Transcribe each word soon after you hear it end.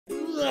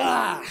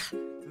Ugh.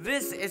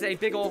 This is a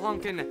big ol'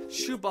 honkin'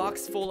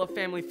 shoebox full of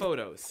family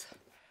photos.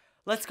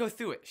 Let's go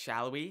through it,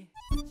 shall we?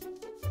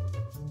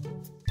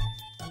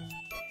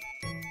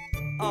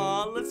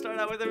 Aw, let's start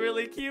out with a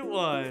really cute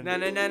one.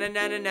 Batman!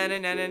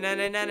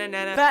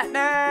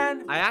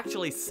 I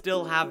actually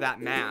still have that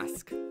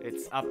mask.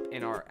 It's up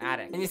in our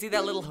attic. And you see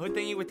that little hood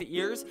thingy with the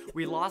ears?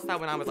 We lost that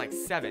when I was like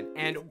 7,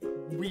 and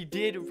we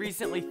did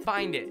recently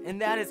find it,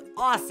 and that is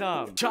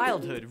awesome.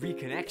 Childhood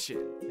reconnection.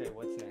 Okay,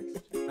 what's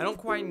next? I don't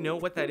quite know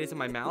what that is in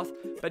my mouth,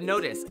 but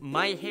notice,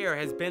 my hair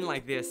has been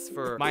like this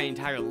for my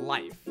entire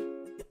life.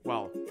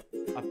 Well,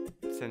 up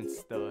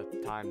since the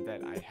time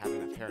that I had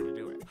enough hair to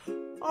do it.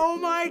 Oh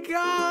my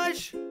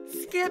gosh!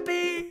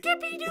 Skippy!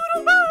 Skippy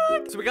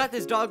Doodlebug! So we got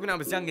this dog when I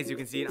was young, as you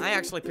can see, and I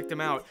actually picked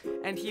him out,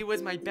 and he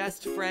was my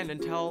best friend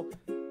until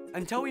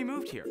we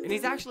moved here. And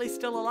he's actually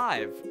still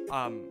alive.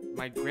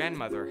 My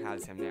grandmother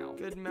has him now.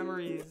 Good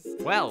memories.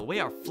 Well, we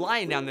are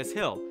flying down this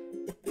hill.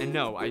 And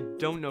no, I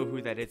don't know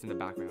who that is in the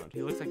background.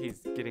 He looks like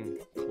he's getting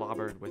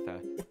clobbered with a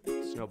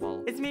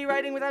snowball. It's me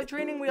riding without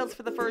training wheels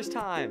for the first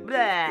time. Blah.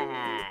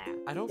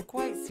 I don't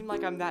quite seem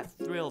like I'm that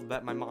thrilled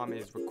that my mom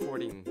is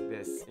recording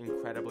this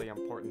incredibly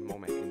important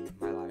moment in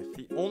my life.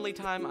 The only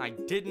time I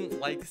didn't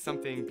like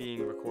something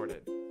being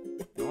recorded.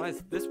 Why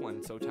is this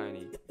one so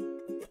tiny?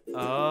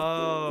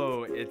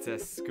 Oh, it's a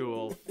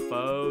school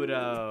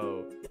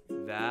photo.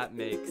 That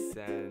makes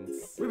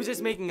sense. We were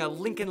just making a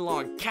Lincoln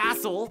Log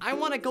castle. I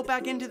want to go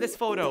back into this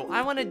photo.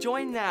 I want to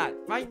join that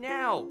right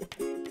now.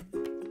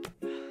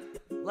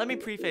 Let me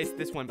preface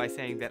this one by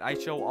saying that I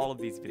show all of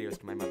these videos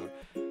to my mother.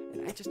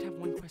 And I just have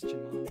one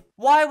question, Mom.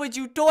 Why would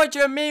you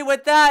torture me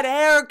with that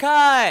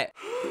haircut?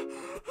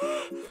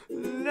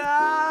 No,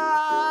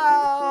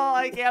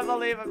 I can't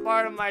believe a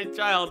part of my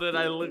childhood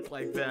I looked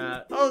like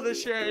that. Oh, the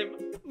shame.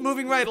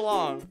 Moving right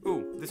along.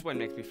 Ooh, this one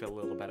makes me feel a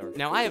little better.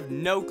 Now, I have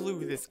no clue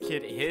who this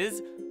kid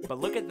is, but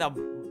look at the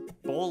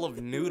bowl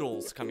of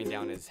noodles coming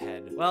down his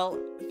head. Well,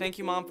 thank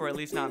you, Mom, for at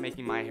least not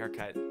making my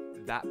haircut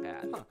that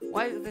bad. Huh.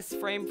 Why is this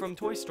frame from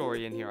Toy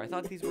Story in here? I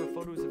thought these were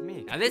photos of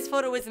me. Now, this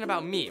photo isn't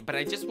about me, but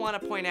I just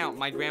want to point out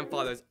my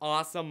grandfather's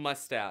awesome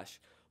mustache.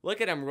 Look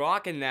at him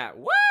rocking that.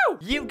 Woo!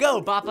 You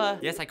go, Bappa!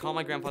 Yes, I call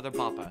my grandfather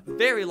Bappa.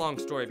 Very long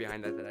story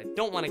behind that I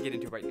don't want to get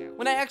into right now.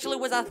 When I actually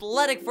was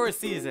athletic for a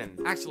season.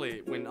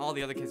 Actually, when all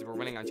the other kids were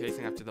running on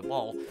chasing after the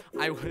ball,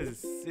 I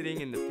was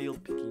sitting in the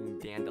field picking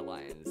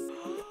dandelions.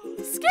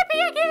 Skippy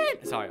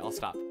again! Sorry, I'll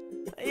stop.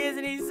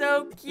 Isn't he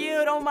so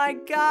cute? Oh my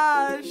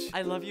gosh!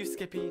 I love you,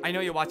 Skippy. I know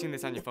you're watching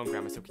this on your phone,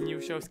 Grandma, so can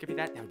you show Skippy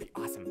that? That would be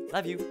awesome.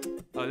 Love you.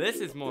 Oh, this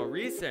is more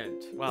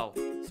recent. Well,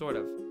 sort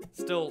of.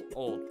 Still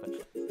old,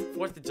 but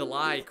 4th of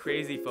July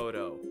crazy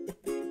photo.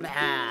 You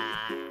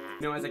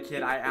know, as a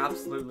kid, I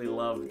absolutely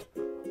loved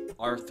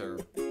Arthur,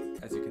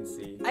 as you can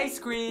see. Ice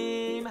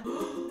cream!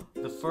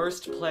 The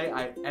first play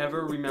I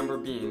ever remember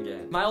being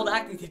in. My old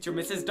acting teacher,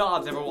 Mrs.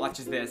 Dobbs, ever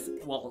watches this,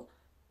 well,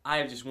 I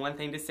have just one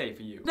thing to say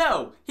for you.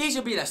 No! He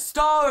should be the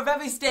star of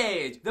every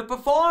stage, the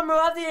performer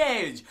of the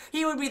age.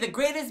 He would be the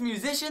greatest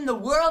musician the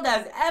world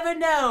has ever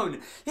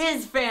known.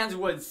 His fans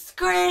would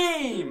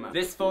scream!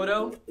 This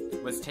photo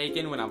was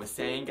taken when I was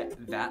saying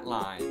that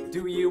line.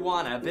 Do you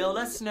wanna build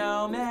a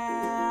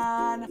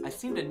snowman? I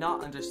seem to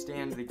not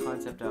understand the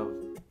concept of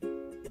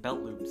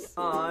belt loops.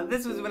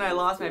 This was when I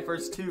lost my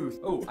first tooth.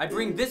 Oh, I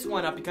bring this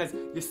one up because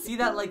you see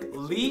that like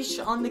leash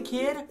on the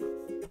kid?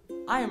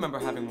 I remember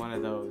having one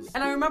of those.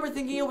 And I remember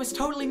thinking it was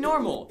totally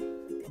normal.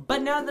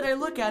 But now that I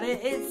look at it,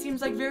 it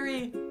seems like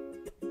very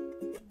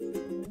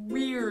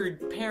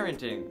weird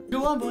parenting.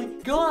 Go on, boy.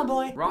 Go on,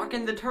 boy.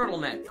 Rockin' the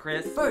turtleneck,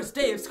 Chris. First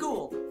day of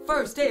school.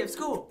 First day of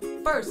school.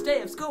 First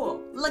day of school.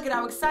 Look at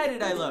how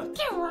excited I look.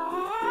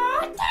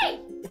 Karate!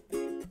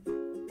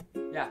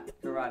 Yeah,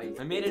 karate.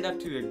 I made it up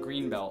to the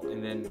green belt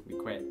and then we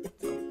quit.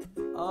 So.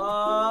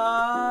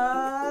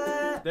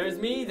 There's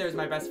me, there's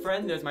my best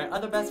friend, there's my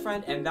other best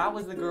friend, and that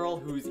was the girl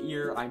whose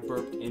ear I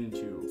burped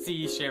into.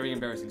 See, sharing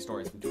embarrassing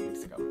stories from 2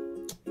 weeks ago.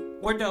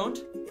 Or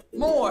don't.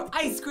 More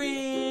ice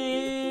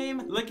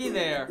cream! Looky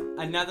there,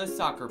 another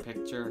soccer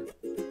picture.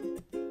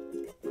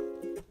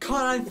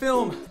 Caught on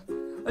film!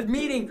 A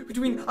meeting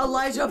between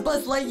Elijah,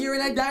 Buzz Lightyear,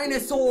 and a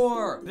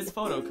dinosaur! This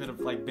photo could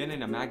have, like, been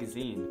in a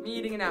magazine. Me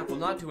eating an apple,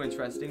 not too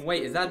interesting.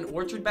 Wait, is that an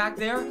orchard back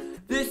there?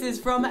 This is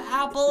from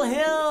Apple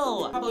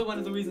Hill! Probably one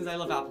of the reasons I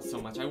love apples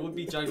so much. I would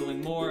be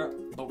juggling more,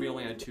 but we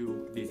only had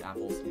 2 of these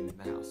apples in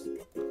the house.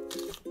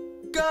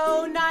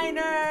 Go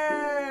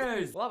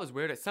Niners! Well, that was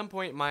weird. At some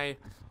point, my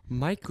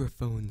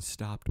microphone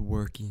stopped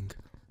working.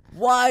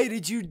 Why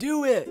did you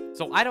do it?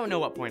 So I don't know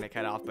what point I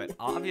cut off, but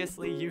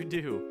obviously you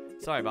do.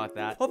 Sorry about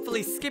that.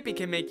 Hopefully Skippy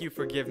can make you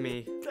forgive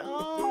me.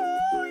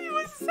 Oh, you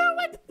were so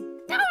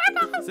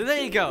adorable. So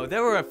there you go.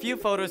 There were a few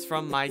photos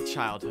from my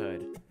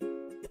childhood.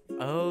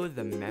 Oh,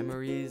 the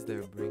memories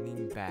they're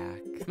bringing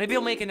back. Maybe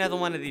I'll make another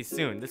one of these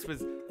soon. This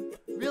was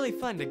really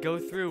fun to go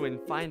through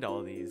and find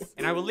all these.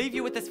 And I will leave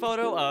you with this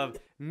photo of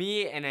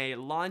me in a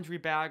laundry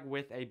bag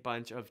with a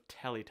bunch of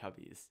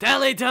Teletubbies.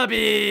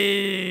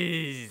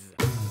 Teletubbies!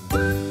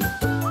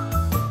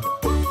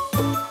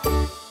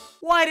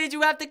 Why did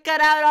you have to cut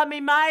out on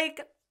me,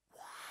 Mike?